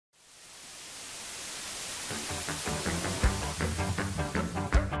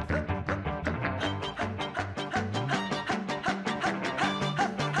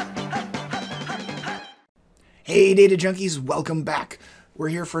Hey data junkies, welcome back. We're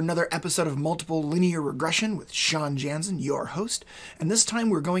here for another episode of Multiple Linear Regression with Shawn Janzen, your host, and this time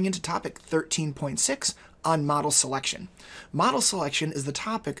we're going into topic 13.6 on model selection. Model selection is the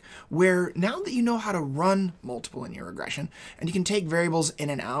topic where now that you know how to run multiple linear regression, and you can take variables in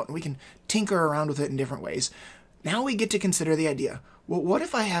and out, and we can tinker around with it in different ways, now we get to consider the idea, well, what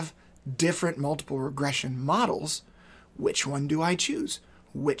if I have different multiple regression models? Which one do I choose?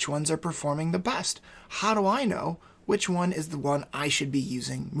 Which ones are performing the best? How do I know which one is the one I should be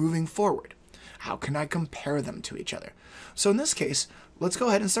using moving forward? How can I compare them to each other? So in this case, let's go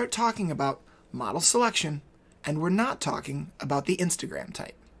ahead and start talking about model selection, and we're not talking about the Instagram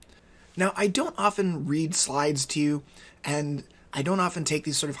type. Now, I don't often read slides to you, and I don't often take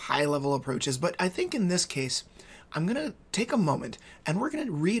these sort of high-level approaches, but I think in this case, I'm going to take a moment and we're going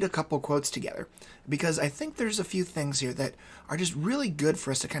to read a couple quotes together because I think there's a few things here that are just really good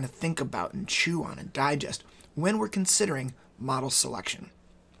for us to kind of think about and chew on and digest when we're considering model selection.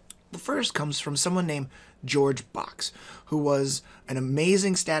 The first comes from someone named George Box, who was an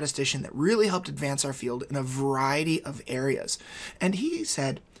amazing statistician that really helped advance our field in a variety of areas. And he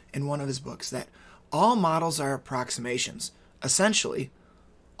said in one of his books that all models are approximations. Essentially,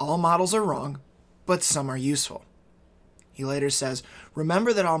 all models are wrong, but some are useful. He later says,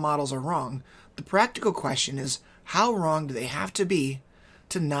 remember that all models are wrong. The practical question is, how wrong do they have to be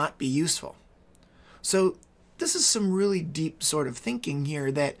to not be useful? So this is some really deep sort of thinking here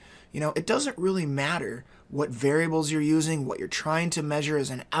that, it doesn't really matter what variables you're using, what you're trying to measure as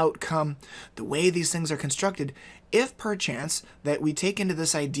an outcome, the way these things are constructed, if perchance that we take into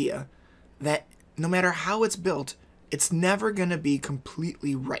this idea that no matter how it's built, it's never going to be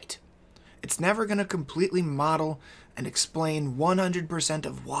completely right. It's never going to completely model and explain 100%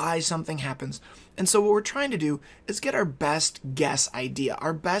 of why something happens. And so what we're trying to do is get our best guess idea,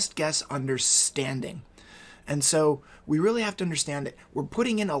 our best guess understanding. And so we really have to understand that we're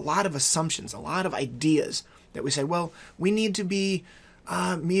putting in a lot of assumptions, a lot of ideas that we say, well, we need to be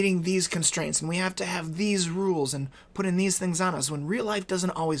meeting these constraints and we have to have these rules and putting these things on us when real life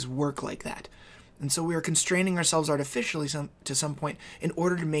doesn't always work like that. And so we are constraining ourselves artificially to some point in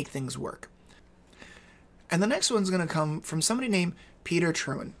order to make things work. And the next one's going to come from somebody named Peter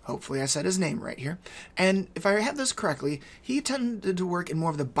Truman. Hopefully I said his name right here. And if I have this correctly, he tended to work in more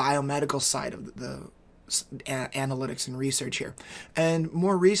of the biomedical side of the analytics and research here. And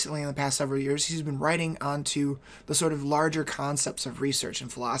more recently, in the past several years, he's been writing onto the sort of larger concepts of research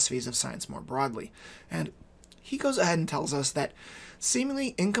and philosophies of science more broadly. And he goes ahead and tells us that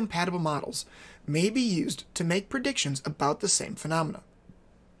seemingly incompatible models may be used to make predictions about the same phenomena.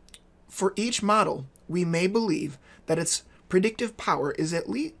 For each model, we may believe that its predictive power is at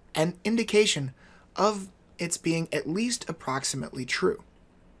least an indication of its being at least approximately true.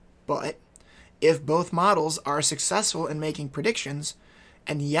 But if both models are successful in making predictions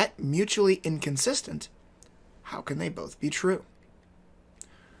and yet mutually inconsistent, how can they both be true?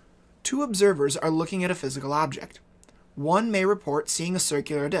 Two observers are looking at a physical object. One may report seeing a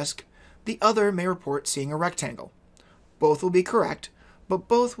circular disk, the other may report seeing a rectangle. Both will be correct, but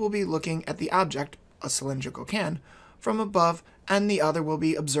both will be looking at the object, a cylindrical can, from above, and the other will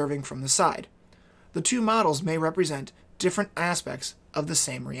be observing from the side. The two models may represent different aspects of the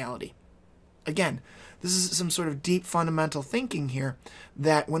same reality. Again, this is some sort of deep fundamental thinking here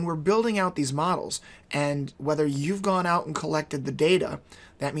that when we're building out these models, and whether you've gone out and collected the data,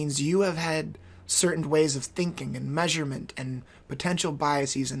 that means you have had certain ways of thinking and measurement and potential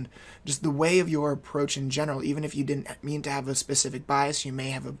biases and just the way of your approach in general. Even if you didn't mean to have a specific bias, you may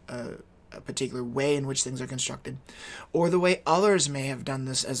have a particular way in which things are constructed, or the way others may have done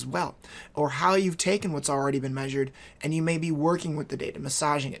this as well, or how you've taken what's already been measured and you may be working with the data,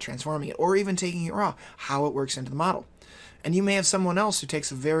 massaging it, transforming it, or even taking it raw, how it works into the model. And you may have someone else who takes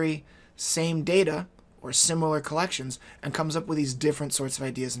the very same data or similar collections and comes up with these different sorts of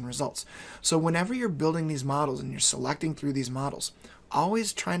ideas and results. So whenever you're building these models and you're selecting through these models,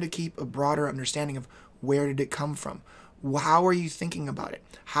 always trying to keep a broader understanding of where did it come from? How are you thinking about it?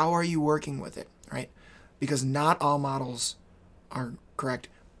 How are you working with it, right? Because not all models are correct.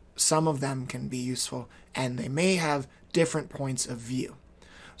 Some of them can be useful, and they may have different points of view.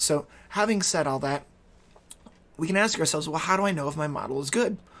 So having said all that, we can ask ourselves, well, how do I know if my model is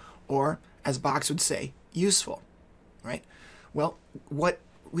good? Or, as Box would say, useful, right? Well,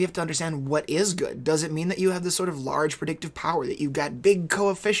 we have to understand what is good. Does it mean that you have this sort of large predictive power, that you've got big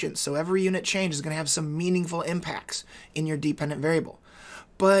coefficients, so every unit change is going to have some meaningful impacts in your dependent variable?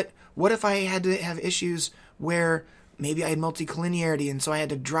 But what if I had to have issues where maybe I had multicollinearity and so I had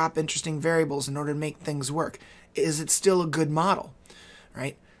to drop interesting variables in order to make things work? Is it still a good model,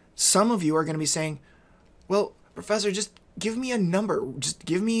 right? Some of you are going to be saying, Well, Professor, just give me a number. Just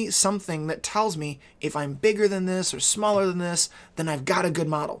give me something that tells me if I'm bigger than this or smaller than this, then I've got a good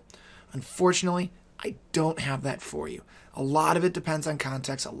model. Unfortunately, I don't have that for you. A lot of it depends on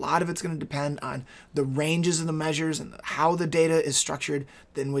context. A lot of it's going to depend on the ranges of the measures and how the data is structured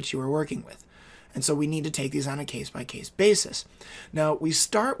in which you are working with. And so we need to take these on a case-by-case basis. Now, we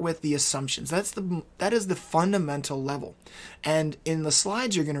start with the assumptions. That is the fundamental level. And in the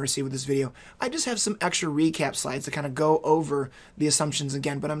slides you're going to receive with this video, I just have some extra recap slides to kind of go over the assumptions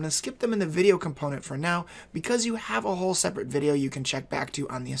again, but I'm going to skip them in the video component for now because you have a whole separate video you can check back to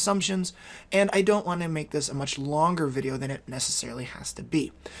on the assumptions, and I don't want to make this a much longer video than it necessarily has to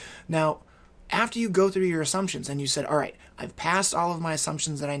be. Now, after you go through your assumptions and you said, all right, I've passed all of my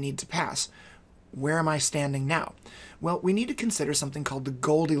assumptions that I need to pass, where am I standing now? Well, we need to consider something called the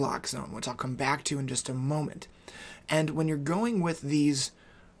Goldilocks Zone, which I'll come back to in just a moment. And when you're going with these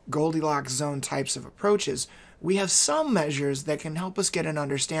Goldilocks Zone types of approaches, we have some measures that can help us get an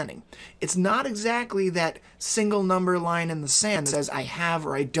understanding. It's not exactly that single number line in the sand that says I have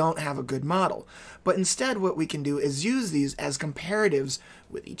or I don't have a good model, but instead what we can do is use these as comparatives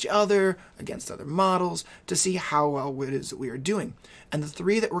with each other, against other models, to see how well it is that we are doing. And the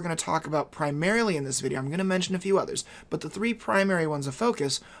three that we're going to talk about primarily in this video, I'm going to mention a few others, but the three primary ones of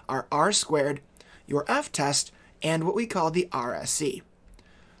focus are R squared, your F-test, and what we call the RSE.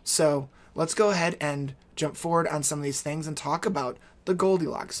 So let's go ahead and jump forward on some of these things and talk about the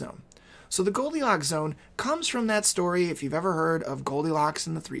Goldilocks Zone. So the Goldilocks Zone comes from that story, if you've ever heard of Goldilocks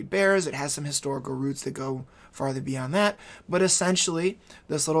and the Three Bears. It has some historical roots that go farther beyond that, but essentially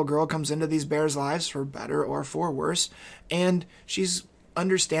this little girl comes into these bears' lives for better or for worse, and she's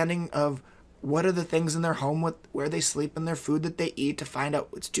understanding of what are the things in their home, where they sleep, and their food that they eat, to find out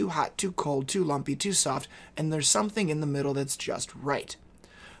what's too hot, too cold, too lumpy, too soft, and there's something in the middle that's just right.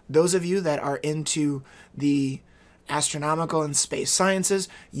 Those of you that are into the astronomical and space sciences,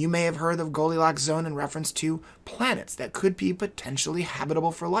 you may have heard of Goldilocks Zone in reference to planets that could be potentially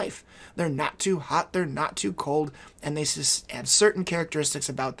habitable for life. They're not too hot, they're not too cold, and they just have certain characteristics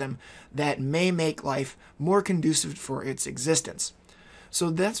about them that may make life more conducive for its existence. So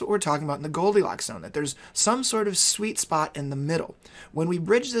that's what we're talking about in the Goldilocks Zone, that there's some sort of sweet spot in the middle. When we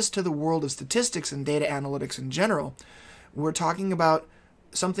bridge this to the world of statistics and data analytics in general, we're talking about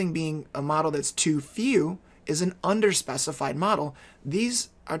something being a model that's too few is an underspecified model. These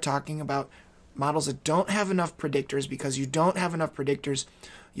are talking about models that don't have enough predictors. Because you don't have enough predictors,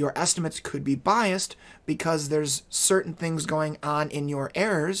 your estimates could be biased because there's certain things going on in your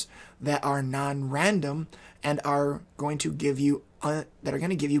errors that are non-random and are going to give you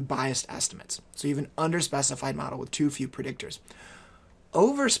biased estimates. So you have an underspecified model with too few predictors.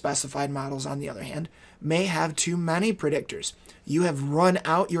 Overspecified models, on the other hand, may have too many predictors. You have run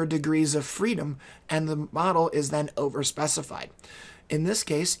out your degrees of freedom, and the model is then overspecified. In this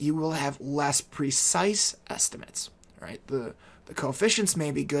case, you will have less precise estimates. Right? The coefficients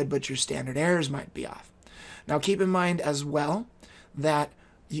may be good, but your standard errors might be off. Now, keep in mind as well that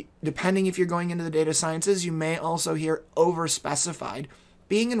depending if you're going into the data sciences, you may also hear overspecified,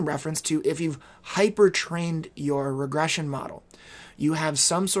 being in reference to if you've hyper-trained your regression model. You have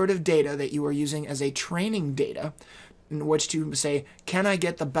some sort of data that you are using as a training data in which to say, can I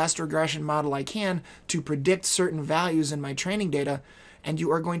get the best regression model I can to predict certain values in my training data? And you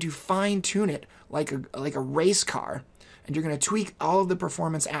are going to fine-tune it like a race car, and you're going to tweak all of the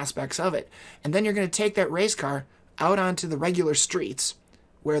performance aspects of it. And then you're going to take that race car out onto the regular streets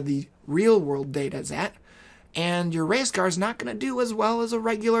where the real-world data is at, and your race car is not going to do as well as a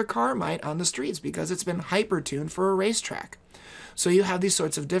regular car might on the streets because it's been hyper-tuned for a racetrack. So you have these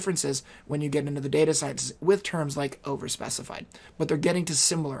sorts of differences when you get into the data sciences with terms like overspecified, but they're getting to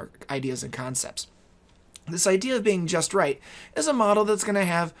similar ideas and concepts. This idea of being just right is a model that's going to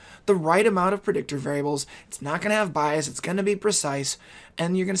have the right amount of predictor variables. It's not going to have bias. It's going to be precise.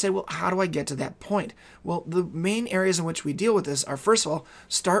 And you're going to say, well, how do I get to that point? Well, the main areas in which we deal with this are, first of all,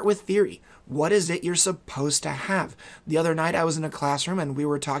 start with theory. What is it you're supposed to have? The other night I was in a classroom and we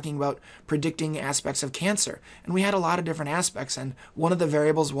were talking about predicting aspects of cancer. And we had a lot of different aspects. And one of the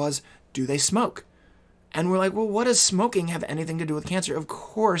variables was, do they smoke? And we're like, well, what does smoking have anything to do with cancer? Of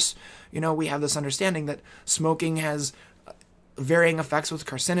course, we have this understanding that smoking has varying effects with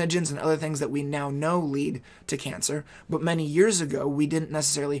carcinogens and other things that we now know lead to cancer. But many years ago, we didn't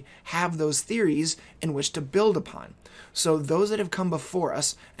necessarily have those theories in which to build upon. So those that have come before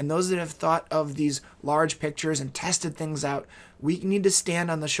us and those that have thought of these large pictures and tested things out, we need to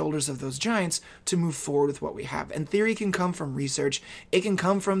stand on the shoulders of those giants to move forward with what we have. And theory can come from research. It can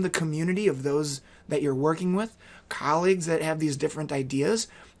come from the community of those that you're working with, colleagues that have these different ideas.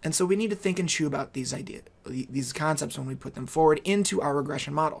 And so we need to think and chew about these concepts when we put them forward into our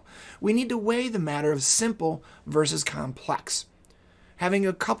regression model. We need to weigh the matter of simple versus complex. Having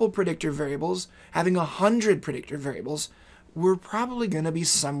a couple predictor variables, having 100 predictor variables, we're probably going to be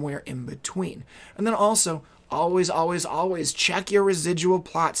somewhere in between. And then also, always check your residual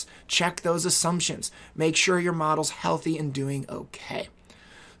plots. Check those assumptions. Make sure your model's healthy and doing okay.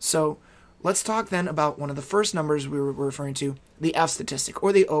 So let's talk then about one of the first numbers we were referring to, the F statistic,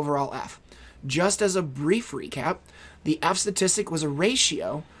 or the overall F. Just as a brief recap, the F statistic was a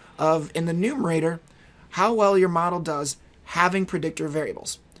ratio of, in the numerator, how well your model does having predictor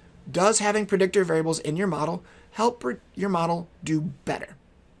variables. Does having predictor variables in your model help your model do better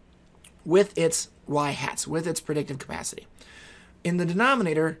with its y-hats, with its predictive capacity? In the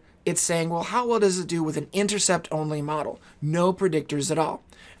denominator, it's saying, well, how well does it do with an intercept-only model? No predictors at all.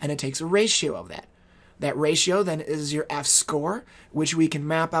 And it takes a ratio of that. That ratio then is your F score, which we can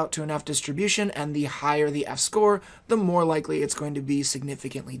map out to an F distribution, and the higher the F score, the more likely it's going to be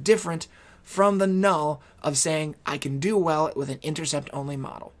significantly different from the null of saying I can do well with an intercept-only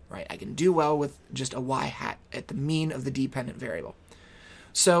model, right? I can do well with just a y-hat at the mean of the dependent variable.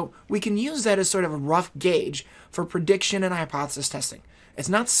 So we can use that as sort of a rough gauge for prediction and hypothesis testing. It's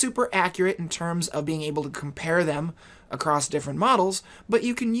not super accurate in terms of being able to compare them across different models, but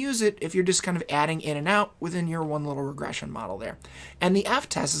you can use it if you're just kind of adding in and out within your one little regression model there. And the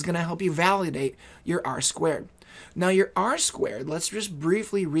F-test is going to help you validate your R-squared. Now your R-squared, let's just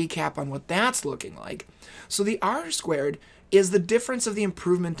briefly recap on what that's looking like. So the R-squared is the difference of the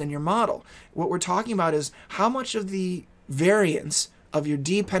improvement in your model. What we're talking about is how much of the variance of your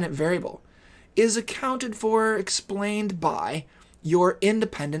dependent variable is accounted for, explained by your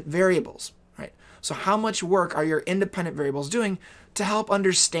independent variables, right? So how much work are your independent variables doing to help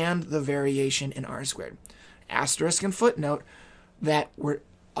understand the variation in R-squared? Asterisk and footnote that we're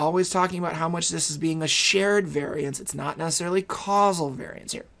always talking about how much this is being a shared variance. It's not necessarily causal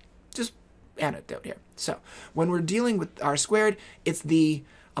variance here. Just anecdote here. So when we're dealing with R-squared, it's the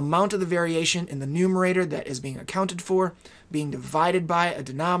amount of the variation in the numerator that is being accounted for, being divided by a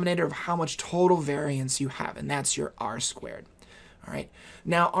denominator of how much total variance you have, and that's your R-squared. All right.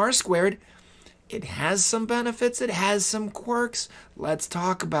 Now R-squared, it has some benefits, it has some quirks. Let's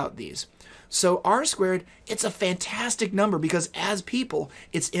talk about these. So R-squared, it's a fantastic number because as people,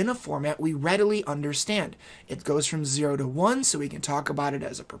 it's in a format we readily understand. It goes from 0 to 1, so we can talk about it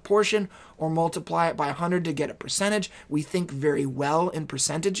as a proportion, or multiply it by 100 to get a percentage. We think very well in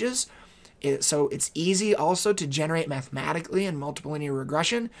percentages. So it's easy also to generate mathematically in multiple linear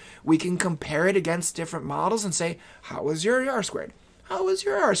regression. We can compare it against different models and say, how was your R-squared? How was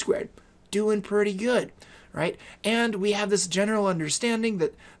your R-squared? Doing pretty good. Right? And we have this general understanding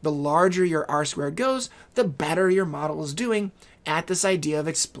that the larger your R-squared goes, the better your model is doing at this idea of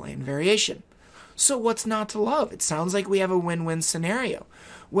explained variation. So what's not to love? It sounds like we have a win-win scenario.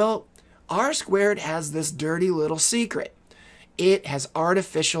 Well, R-squared has this dirty little secret. It has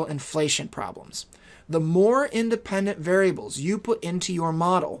artificial inflation problems. The more independent variables you put into your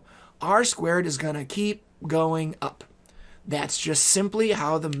model, R-squared is going to keep going up. That's just simply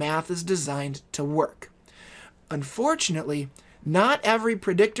how the math is designed to work. Unfortunately, not every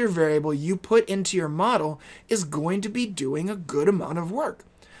predictor variable you put into your model is going to be doing a good amount of work.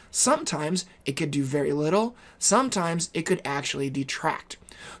 Sometimes it could do very little, sometimes it could actually detract.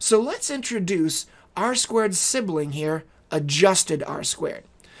 So let's introduce R-squared's sibling here, adjusted R-squared.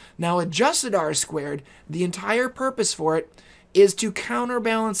 Now adjusted R-squared, the entire purpose for it is to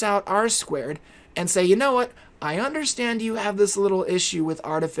counterbalance out R-squared and say, you know what, I understand you have this little issue with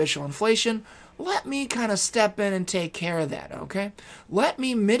artificial inflation. Let me kind of step in and take care of that, okay? Let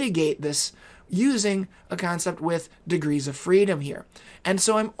me mitigate this using a concept with degrees of freedom here. And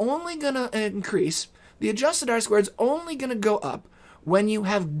so I'm only going to increase, the adjusted R-squared is only going to go up when you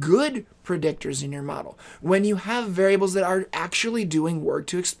have good predictors in your model, when you have variables that are actually doing work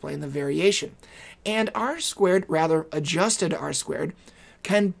to explain the variation. And R-squared, rather adjusted R-squared,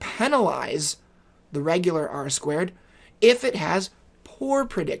 can penalize the regular R-squared if it has poor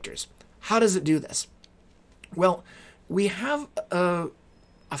predictors. How does it do this? Well, we have a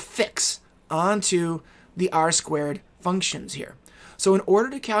fix onto the R-squared functions here. So in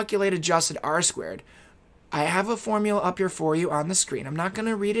order to calculate adjusted R-squared, I have a formula up here for you on the screen. I'm not going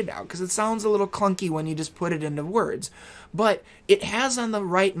to read it out because it sounds a little clunky when you just put it into words. But it has on the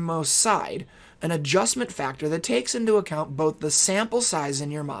rightmost side an adjustment factor that takes into account both the sample size in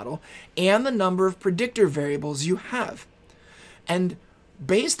your model and the number of predictor variables you have. And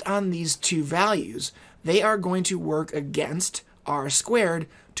based on these two values, they are going to work against R-squared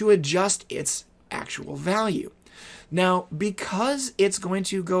to adjust its actual value. Now, because it's going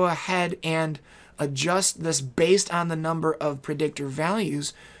to go ahead and adjust this based on the number of predictor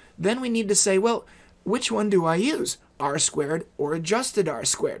values, then we need to say, well, which one do I use, r squared or adjusted r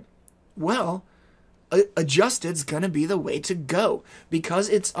squared? Well, adjusted's going to be the way to go because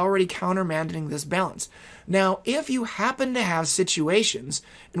it's already countermanding this balance. Now, if you happen to have situations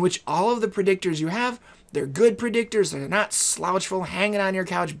in which all of the predictors you have, they're good predictors, they're not slouchful, hanging on your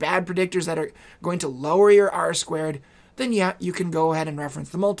couch, bad predictors that are going to lower your r squared, then yeah, you can go ahead and reference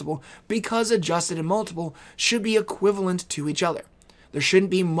the multiple because adjusted and multiple should be equivalent to each other. There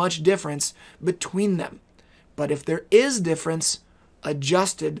shouldn't be much difference between them. But if there is difference,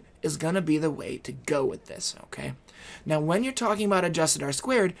 adjusted is going to be the way to go with this, okay? Now, when you're talking about adjusted r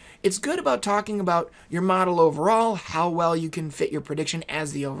squared, it's good about talking about your model overall, how well you can fit your prediction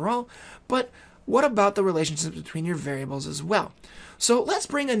as the overall, but what about the relationships between your variables as well? So let's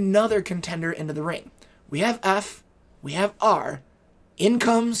bring another contender into the ring. We have F, we have R, in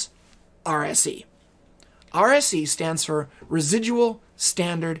comes RSE. RSE stands for Residual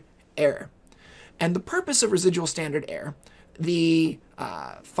Standard Error. And the purpose of residual standard error, the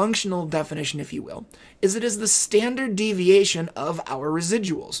functional definition, if you will, is it is the standard deviation of our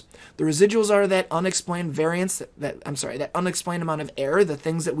residuals. The residuals are that unexplained variance, that unexplained amount of error, the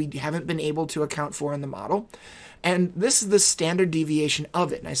things that we haven't been able to account for in the model. And this is the standard deviation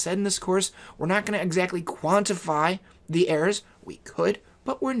of it. And I said in this course, we're not going to exactly quantify the errors. We could,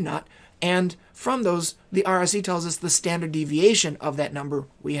 but we're not. And from those, the RSE tells us the standard deviation of that number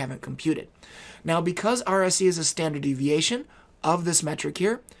we haven't computed. Now, because RSE is a standard deviation of this metric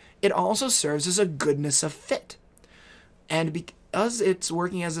here, it also serves as a goodness of fit. And because it's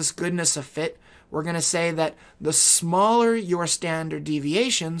working as this goodness of fit, we're going to say that the smaller your standard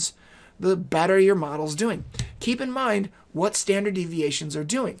deviations, the better your model's doing. Keep in mind what standard deviations are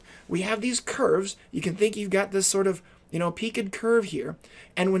doing. We have these curves. You can think you've got this sort of, peaked curve here.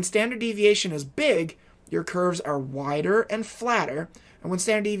 And when standard deviation is big, your curves are wider and flatter. And when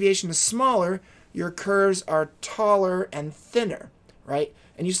standard deviation is smaller, your curves are taller and thinner, right?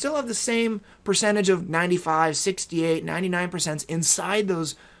 And you still have the same percentage of 95, 68, 99% inside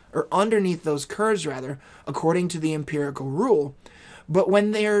those, or underneath those curves rather, according to the empirical rule. But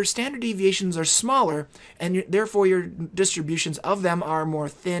when their standard deviations are smaller, and therefore your distributions of them are more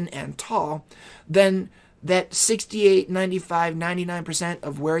thin and tall, then that 68, 95, 99%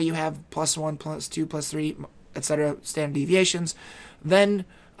 of where you have +1, +2, +3, etc. standard deviations, then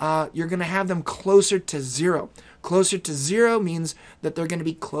you're going to have them closer to zero. Closer to zero means that they're going to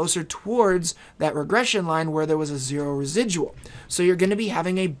be closer towards that regression line where there was a zero residual. So you're going to be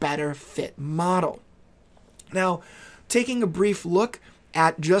having a better fit model. Now, taking a brief look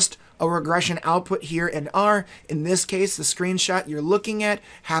at just a regression output here in R. In this case, the screenshot you're looking at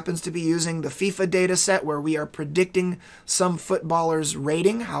happens to be using the FIFA data set where we are predicting some footballers'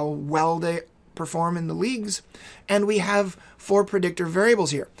 rating, how well they perform in the leagues. And we have 4 predictor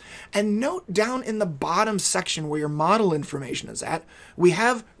variables here. And note down in the bottom section where your model information is at, we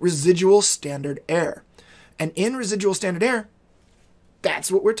have residual standard error. And in residual standard error,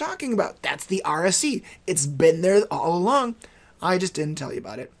 that's what we're talking about. That's the RSE. It's been there all along. I just didn't tell you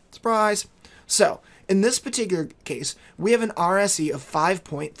about it. Surprise. So, in this particular case, we have an RSE of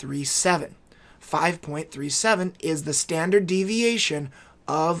 5.37. 5.37 is the standard deviation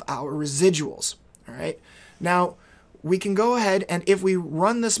of our residuals. All right. Now, we can go ahead and if we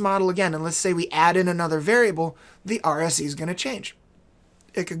run this model again, and let's say we add in another variable, the RSE is going to change.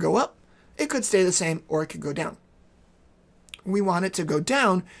 It could go up, it could stay the same, or it could go down. We want it to go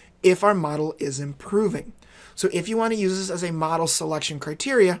down if our model is improving. So if you want to use this as a model selection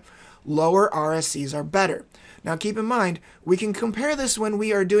criteria, lower RSEs are better. Now keep in mind, we can compare this when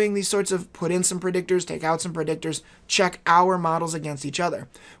we are doing these sorts of put in some predictors, take out some predictors, check our models against each other.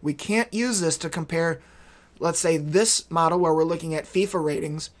 We can't use this to compare, let's say, this model where we're looking at FIFA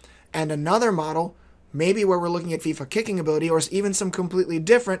ratings and another model, maybe where we're looking at FIFA kicking ability, or even some completely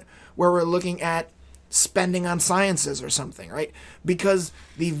different where we're looking at spending on sciences or something, right? Because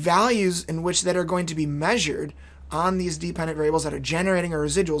the values in which that are going to be measured on these dependent variables that are generating our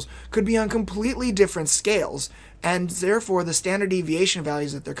residuals could be on completely different scales, and therefore the standard deviation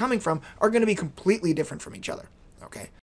values that they're coming from are going to be completely different from each other, okay?